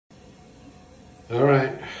All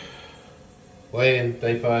right. Weigh in,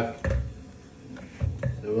 day 5. Have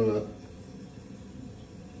a look.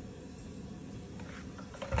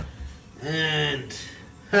 And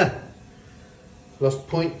lost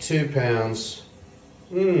 0.2 pounds.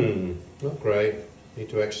 Not great. Need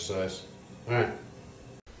to exercise. All right.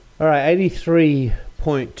 All right.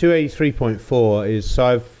 283.4 is, so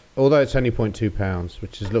I've, although it's only 0.2 pounds,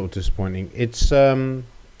 which is a little disappointing. It's 10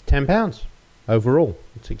 pounds overall.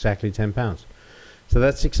 It's exactly 10 pounds. So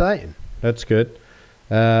that's exciting. That's good.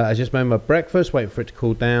 I just made my breakfast, waiting for it to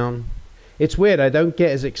cool down. It's weird. I don't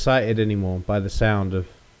get as excited anymore by the sound of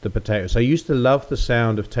the potatoes. I used to love the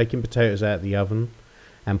sound of taking potatoes out of the oven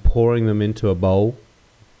and pouring them into a bowl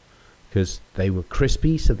because they were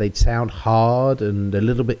crispy, so they'd sound hard and a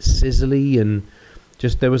little bit sizzly, and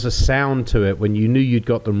just there was a sound to it when you knew you'd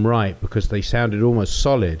got them right because they sounded almost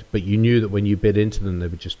solid, but you knew that when you bit into them they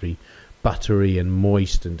would just be buttery and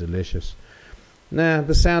moist and delicious. Nah,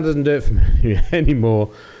 the sound doesn't do it for me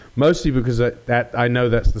anymore, mostly because I know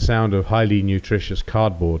that's the sound of highly nutritious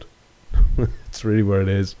cardboard. That's really where it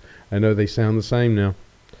is. I know they sound the same now.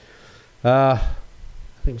 I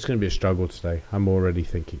think it's going to be a struggle today. I'm already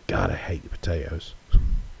thinking, God, I hate the potatoes.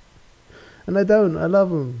 And I don't. I love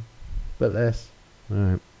them. But less. All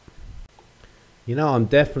right. You know, I'm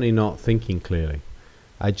definitely not thinking clearly.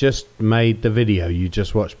 I just made the video you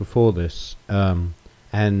just watched before this.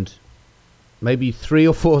 And maybe 3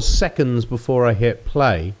 or 4 seconds before I hit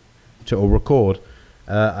play or record,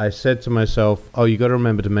 I said to myself, oh, you got to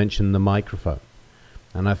remember to mention the microphone.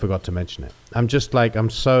 And I forgot to mention it. I'm just like,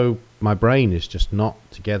 my brain is just not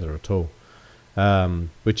together at all.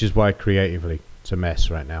 Which is why creatively it's a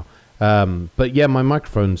mess right now. But yeah, my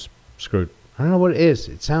microphone's screwed. I don't know what it is.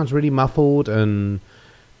 It sounds really muffled and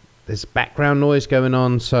there's background noise going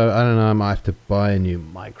on. So I don't know, I might have to buy a new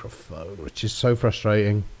microphone, which is so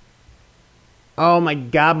frustrating. Oh my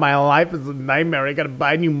God, my life is a nightmare. I gotta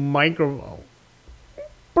buy a new microphone.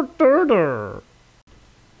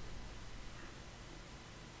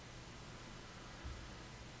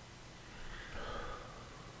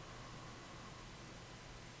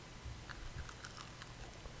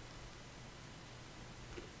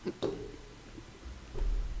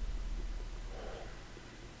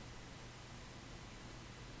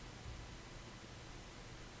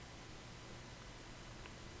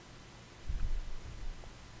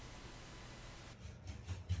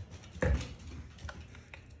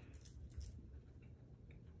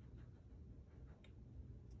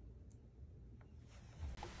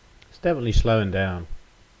 Definitely slowing down.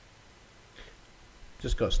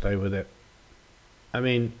 Just got to stay with it. I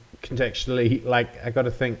mean, contextually, like, I got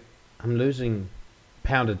to think I'm losing a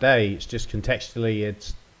pound a day. It's just contextually,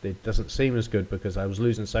 it doesn't seem as good because I was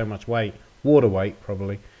losing so much weight, water weight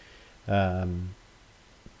probably.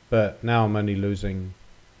 But now I'm only losing,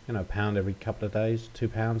 you know, a pound every couple of days, 2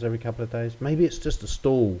 pounds every couple of days. Maybe it's just a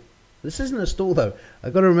stall. This isn't a stall though. I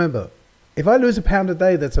got to remember, if I lose a pound a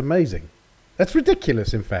day, that's amazing. That's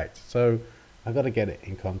ridiculous, in fact. So I've got to get it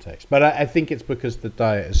in context. But I think it's because the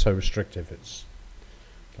diet is so restrictive. It's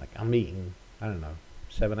like I'm eating, I don't know,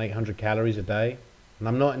 700-800 calories a day. And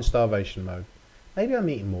I'm not in starvation mode. Maybe I'm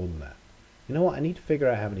eating more than that. You know what? I need to figure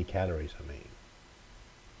out how many calories I'm eating.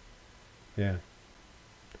 Yeah.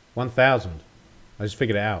 1,000. I just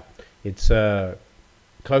figured it out. It's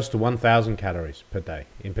close to 1,000 calories per day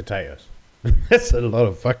in potatoes. That's a lot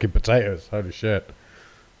of fucking potatoes. Holy shit.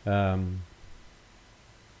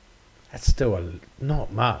 That's still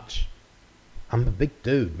not much. I'm a big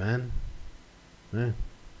dude, man. Yeah.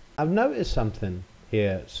 I've noticed something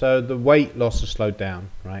here. So the weight loss has slowed down,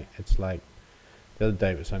 right? It's like the other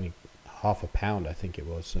day it was only half a pound, I think it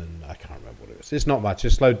was, and I can't remember what it was. It's not much.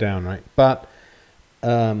 It's slowed down, right? But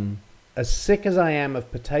as sick as I am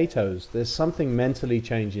of potatoes, there's something mentally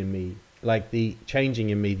changing me. Like changing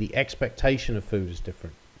in me. The expectation of food is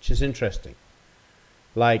different, which is interesting.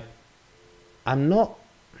 Like I'm not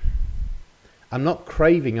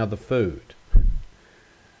craving other food.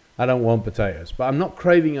 I don't want potatoes, but I'm not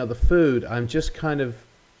craving other food. I'm just kind of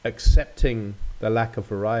accepting the lack of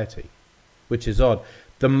variety, which is odd.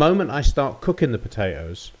 The moment I start cooking the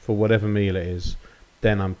potatoes for whatever meal it is,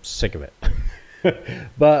 then I'm sick of it.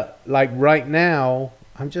 But like right now,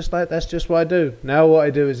 I'm just like, that's just what I do. Now what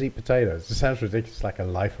I do is eat potatoes. It sounds ridiculous, like a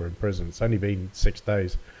lifer in prison. It's only been 6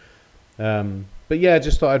 days. But yeah, I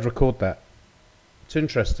just thought I'd record that. It's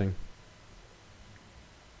interesting.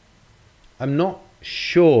 I'm not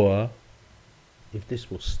sure if this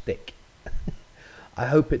will stick. I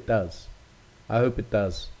hope it does. I hope it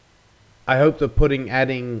does. I hope that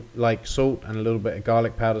adding like salt and a little bit of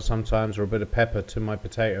garlic powder sometimes or a bit of pepper to my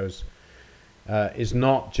potatoes is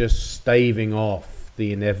not just staving off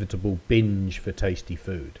the inevitable binge for tasty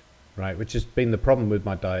food, right? Which has been the problem with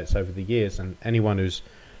my diets over the years, and anyone who's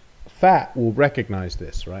fat will recognize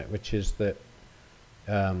this, right? Which is that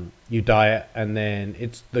you diet, and then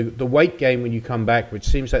it's the weight gain when you come back, which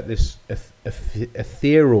seems like this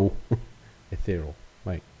ethereal,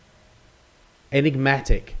 wait,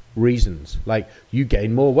 enigmatic reasons. Like, you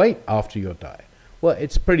gain more weight after your diet. Well,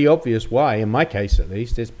 it's pretty obvious why. In my case, at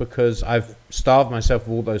least, it's because I've starved myself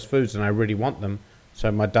of all those foods and I really want them.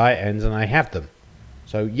 So my diet ends and I have them.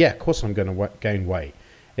 So yeah, of course I'm going to gain weight.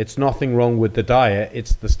 It's nothing wrong with the diet.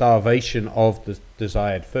 It's the starvation of the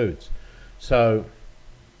desired foods. So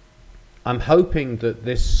I'm hoping that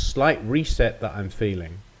this slight reset that I'm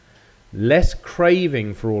feeling, less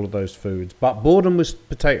craving for all of those foods, but boredom with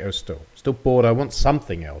potatoes still bored. I want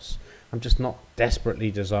something else. I'm just not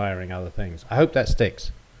desperately desiring other things. I hope that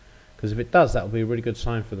sticks, because if it does, that will be a really good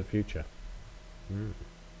sign for the future.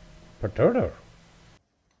 Potato.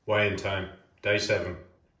 Weigh-in time, day 7.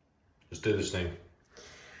 Let's do this thing.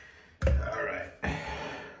 All right.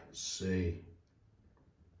 Let's see.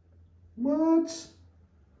 What?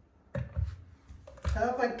 How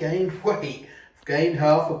have I gained weight? I've gained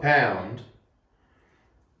half a pound.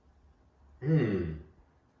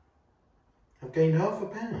 I've gained half a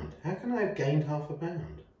pound. How can I have gained half a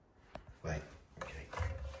pound? Wait, okay.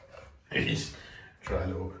 Let's try a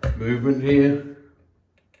little movement here.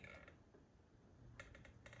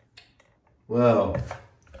 Well,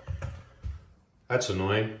 that's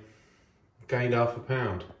annoying. Gained half a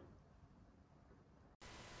pound.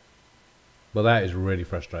 Well, that is really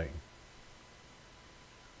frustrating.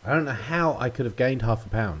 I don't know how I could have gained half a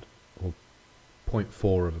pound, or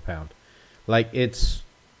 0.4 of a pound. Like, it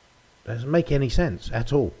doesn't make any sense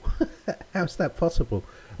at all. How's that possible?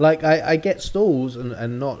 Like, I get stalls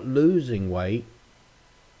and not losing weight.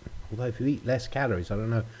 Although if you eat less calories, I don't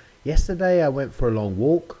know. Yesterday I went for a long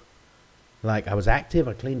walk. Like, I was active.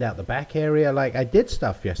 I cleaned out the back area. Like, I did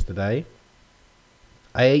stuff yesterday.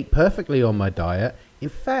 I ate perfectly on my diet. In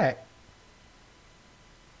fact,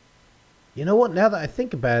 you know what? Now that I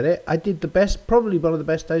think about it, I did probably one of the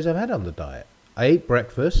best days I've had on the diet. I ate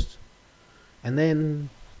breakfast, and then,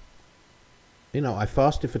 I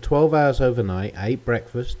fasted for 12 hours overnight. I ate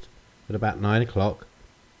breakfast at about 9 o'clock.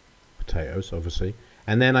 Potatoes, obviously.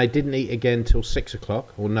 And then I didn't eat again till 6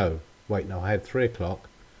 o'clock. Or no, I had 3 o'clock.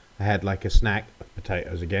 I had like a snack of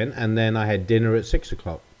potatoes again. And then I had dinner at 6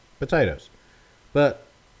 o'clock. Potatoes. But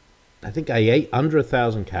I think I ate under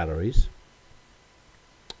 1,000 calories.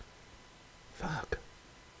 Fuck.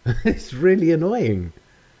 It's really annoying.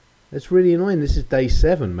 It's really annoying. This is day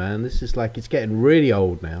 7, man. This is like, it's getting really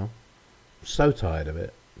old now. I'm so tired of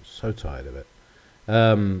it. So tired of it.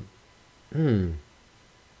 I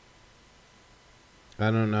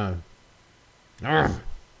don't know.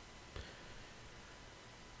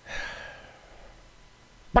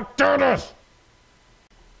 Potatoes!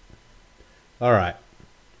 Alright.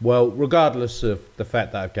 Well, regardless of the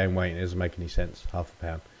fact that I've gained weight, it doesn't make any sense. Half a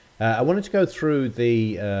pound. I wanted to go through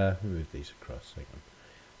the... let me move these across. Hang on.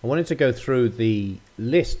 I wanted to go through the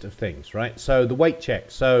list of things, right? So the weight check.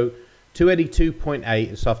 So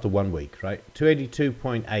 282.8 is after 1 week, right?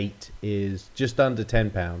 282.8 is just under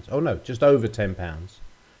 10 pounds. Oh, no, just over 10 pounds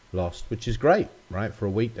lost, which is great, right? For a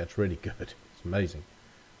week, that's really good. It's amazing.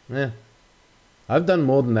 Yeah. I've done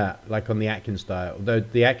more than that, like on the Atkins diet. Although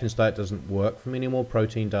the Atkins diet doesn't work for me anymore.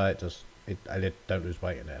 Protein diet I don't lose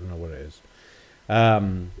weight in it. I don't know what it is.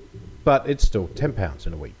 But it's still 10 pounds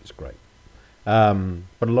in a week. It's great.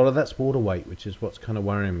 But a lot of that's water weight, which is what's kind of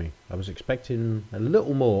worrying me. I was expecting a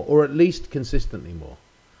little more, or at least consistently more.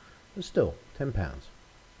 But still, 10 pounds.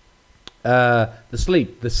 The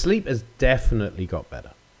sleep has definitely got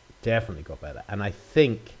better. Definitely got better. And I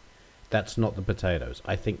think that's not the potatoes.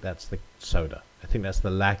 I think that's the soda. I think that's the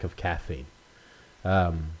lack of caffeine.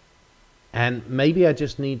 And maybe I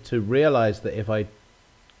just need to realize that if I,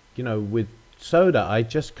 with soda, I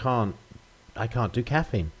can't do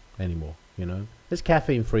caffeine anymore. There's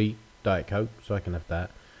caffeine-free Diet Coke, so I can have that.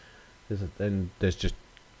 Then there's just,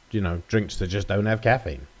 drinks that just don't have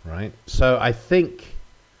caffeine, right? So I think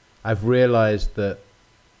I've realized that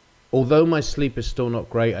although my sleep is still not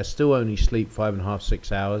great, I still only sleep 5.5,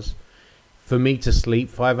 6 hours. For me to sleep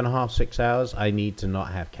 5.5, 6 hours, I need to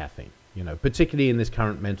not have caffeine. Particularly in this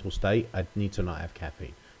current mental state, I need to not have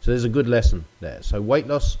caffeine. So there's a good lesson there. So weight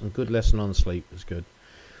loss and good lesson on sleep is good.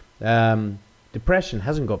 Depression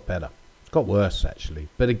hasn't got better. It's got worse, actually.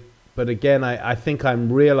 But again, I think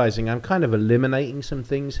I'm realizing I'm kind of eliminating some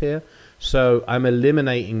things here. So I'm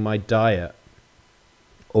eliminating my diet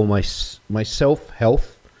or my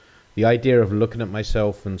self-health. The idea of looking at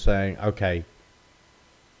myself and saying, okay,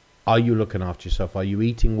 Are you looking after yourself? Are you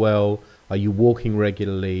eating well? Are you walking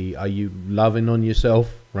regularly? Are you loving on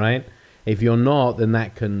yourself, right? If you're not, then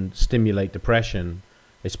that can stimulate depression,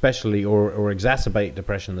 especially, or exacerbate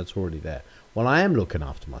depression that's already there. Well, I am looking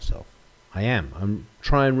after myself. I am. I'm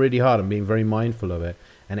trying really hard. I'm being very mindful of it,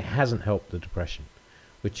 and it hasn't helped the depression,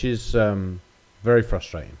 which is very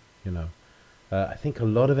frustrating, you know. I think a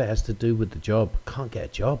lot of it has to do with the job. Can't get a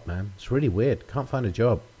job, man. It's really weird. Can't find a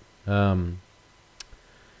job.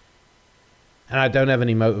 And I don't have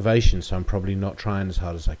any motivation, so I'm probably not trying as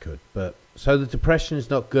hard as I could. But so the depression is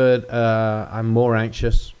not good. I'm more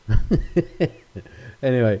anxious.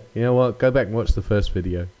 Anyway, you know what? Go back and watch the first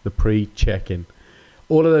video, the pre-check-in.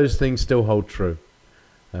 All of those things still hold true.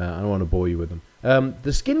 I don't want to bore you with them.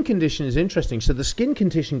 The skin condition is interesting. So the skin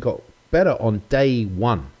condition got better on day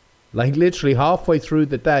 1. Like literally halfway through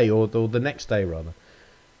the day, or the next day rather.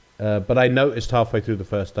 But I noticed halfway through the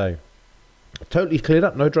first day. Totally cleared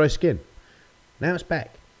up, no dry skin. Now it's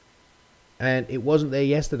back. And it wasn't there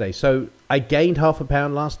yesterday. So I gained ½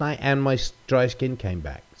 pound last night and my dry skin came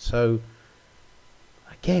back. So,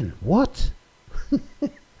 again, what?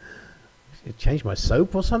 Change my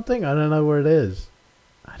soap or something? I don't know where it is.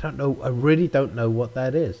 I don't know. I really don't know what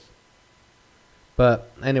that is.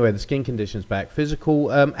 But anyway, the skin condition's back.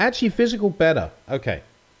 Physical, actually physical better. Okay.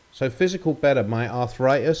 So physical better. My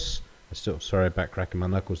arthritis, sorry, back cracking my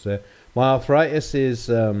knuckles there. My arthritis is,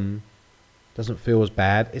 doesn't feel as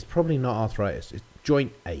bad. It's probably not arthritis. It's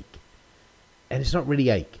joint ache. And it's not really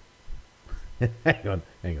ache. hang on.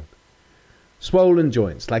 Swollen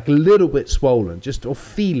joints, like a little bit swollen, or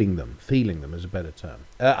feeling them is a better term.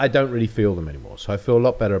 I don't really feel them anymore, so I feel a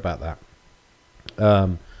lot better about that.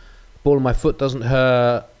 Ball of my foot doesn't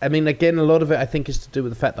hurt. I mean, again, a lot of it I think is to do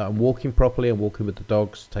with the fact that I'm walking properly. I'm walking with the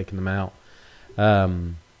dogs, taking them out.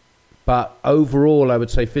 But overall, I would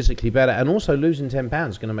say physically better, and also losing 10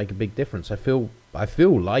 pounds is going to make a big difference. I feel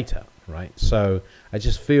lighter, right? So I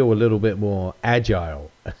just feel a little bit more agile.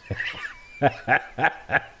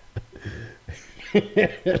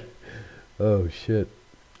 Oh shit!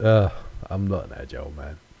 I'm not an agile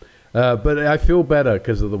man, but I feel better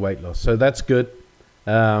because of the weight loss, so that's good.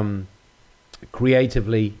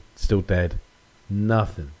 Creatively, still dead.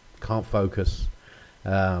 Nothing. Can't focus.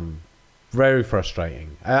 Very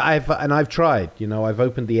frustrating. I've tried. You know, I've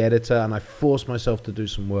opened the editor and I forced myself to do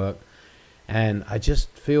some work, and I just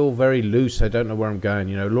feel very loose. I don't know where I'm going.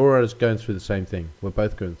 You know, Laura is going through the same thing. We're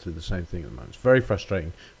both going through the same thing at the moment. It's very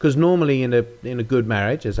frustrating because normally in a good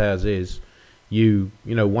marriage, as ours is, you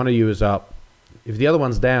know, one of you is up. If the other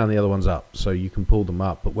one's down, the other one's up, so you can pull them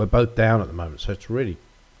up. But we're both down at the moment, so it's really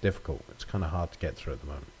difficult. It's kind of hard to get through at the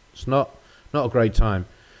moment. It's not a great time.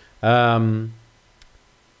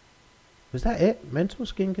 Was that it? Mental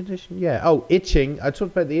skin condition? Yeah. Oh, itching. I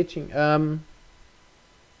talked about the itching.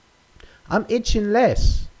 I'm itching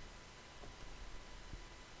less.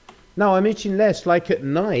 No, I'm itching less. Like at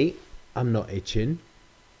night, I'm not itching.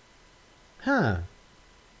 Huh.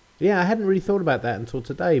 Yeah, I hadn't really thought about that until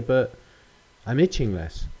today, but I'm itching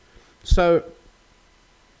less. So,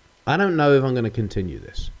 I don't know if I'm going to continue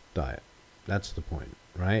this diet. That's the point,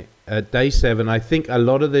 right? At day 7, I think a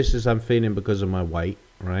lot of this is I'm feeling because of my weight,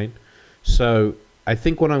 right? So, I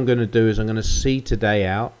think what I'm going to do is I'm going to see today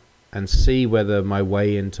out and see whether my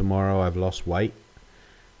weigh-in tomorrow I've lost weight.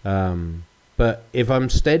 But if I'm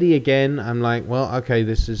steady again, I'm like, well, okay,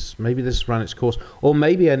 maybe this has run its course. Or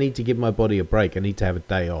maybe I need to give my body a break. I need to have a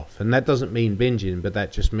day off. And that doesn't mean binging, but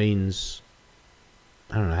that just means,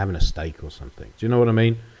 I don't know, having a steak or something. Do you know what I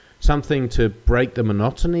mean? Something to break the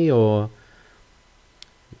monotony, or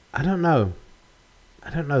I don't know.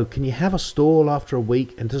 Can you have a stall after a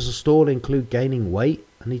week? And does a stall include gaining weight?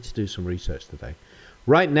 I need to do some research today.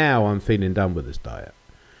 Right now, I'm feeling done with this diet.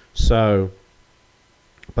 So,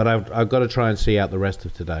 but I've got to try and see out the rest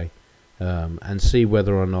of today and see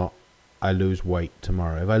whether or not I lose weight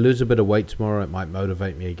tomorrow. If I lose a bit of weight tomorrow, it might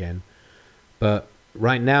motivate me again. But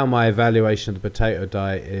right now, my evaluation of the potato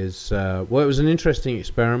diet is, well, it was an interesting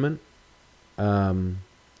experiment. And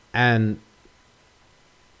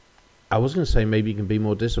I was going to say maybe you can be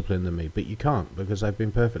more disciplined than me, but you can't, because I've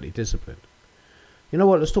been perfectly disciplined. You know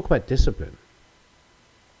what? Let's talk about discipline.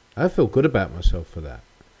 I feel good about myself for that.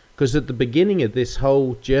 Because at the beginning of this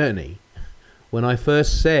whole journey, when I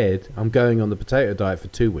first said I'm going on the potato diet for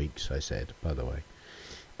 2 weeks, I said, by the way,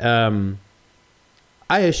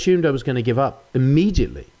 I assumed I was going to give up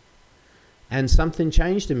immediately. And something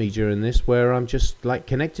changed in me during this where I'm just like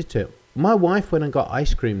connected to it. My wife went and got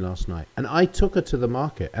ice cream last night, and I took her to the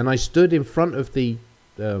market, and I stood in front of the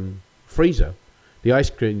freezer, the ice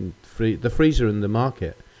cream, the freezer in the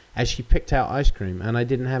market, as she picked out ice cream, and I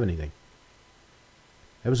didn't have anything.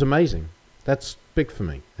 It was amazing. That's big for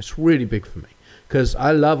me. It's really big for me. Because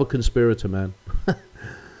I love a conspirator, man.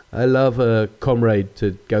 I love a comrade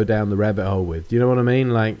to go down the rabbit hole with. Do you know what I mean?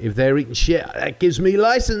 Like, if they're eating shit, that gives me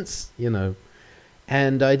license, you know.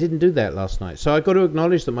 And I didn't do that last night. So I got to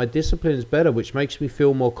acknowledge that my discipline is better, which makes me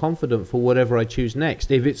feel more confident for whatever I choose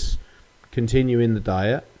next. If it's continuing the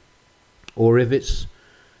diet, or if it's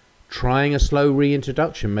trying a slow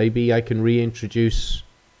reintroduction. Maybe I can reintroduce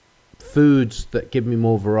foods that give me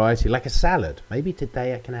more variety, like a salad. Maybe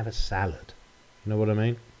today I can have a salad. You know what I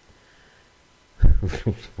mean?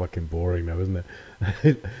 It's fucking boring though, isn't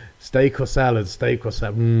it? Steak or salad, steak or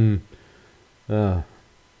salad.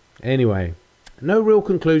 Anyway, no real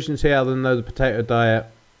conclusions here other than the potato diet.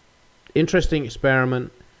 Interesting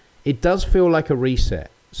experiment. It does feel like a reset.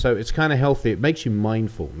 So it's kind of healthy. It makes you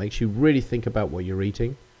mindful. Makes you really think about what you're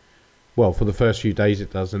eating. Well, for the first few days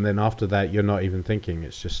it does. And then after that, you're not even thinking.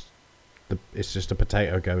 It's just a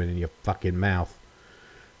potato going in your fucking mouth.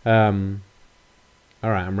 Alright,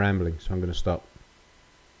 I'm rambling, so I'm going to stop.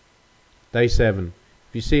 Day 7.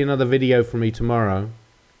 If you see another video from me tomorrow,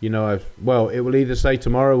 you know it will either say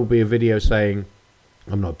tomorrow will be a video saying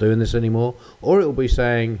I'm not doing this anymore, or it will be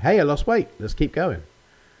saying, hey, I lost weight, let's keep going.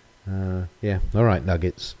 Yeah, alright,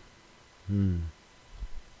 nuggets.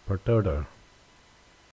 Potato.